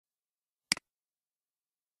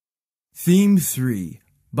Theme 3,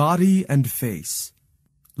 Body and Face.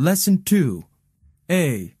 Lesson 2.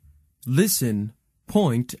 A. Listen,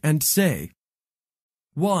 point, and say.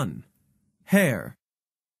 1. Hair.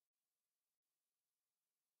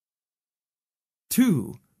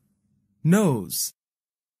 2. Nose.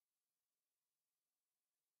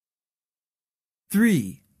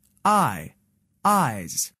 3. Eye,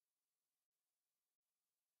 eyes.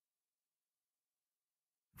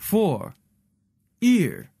 4.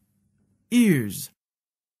 Ear, ears.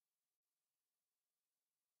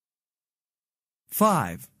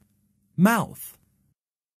 5. Mouth.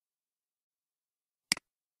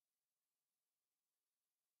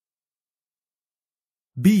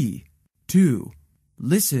 B. 2.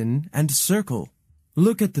 Listen and circle.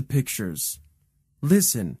 Look at the pictures.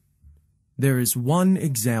 Listen. There is one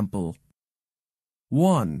example.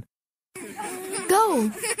 1. Go!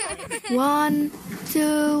 1,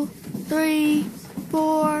 2, 3,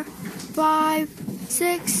 4, 5,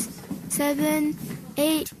 6, 7,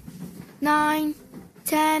 8, 9,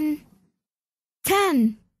 10.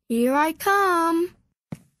 10! Here I come!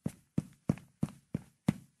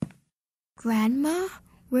 Grandma,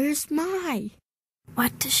 where's Mai?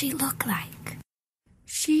 What does she look like?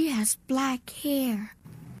 She has black hair.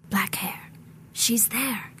 Black hair. She's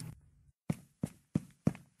there.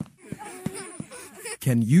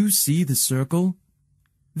 Can you see the circle?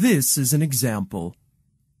 This is an example.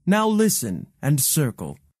 Now listen and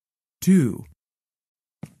circle. 2.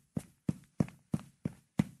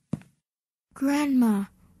 Grandma,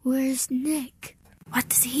 where's Nick? What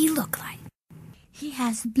does he look like? He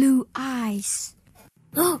has blue eyes.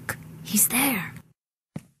 Look, he's there.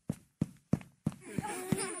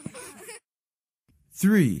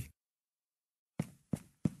 3.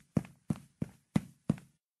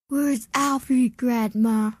 Where's Alfie,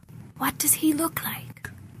 Grandma? What does he look like?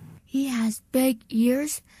 He has big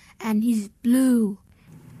ears and he's blue.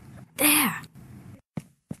 There.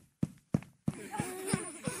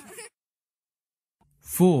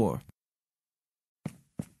 4.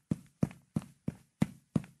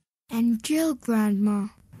 And Jill, Grandma.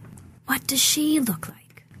 What does she look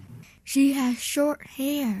like? She has short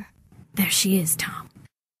hair. There she is, Tom.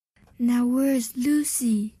 Now where's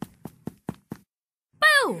Lucy?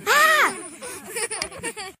 Boo! Ah!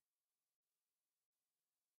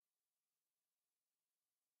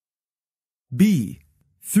 B.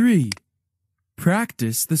 3.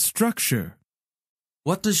 Practice the structure.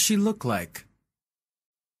 What does she look like?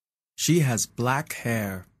 She has black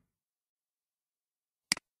hair.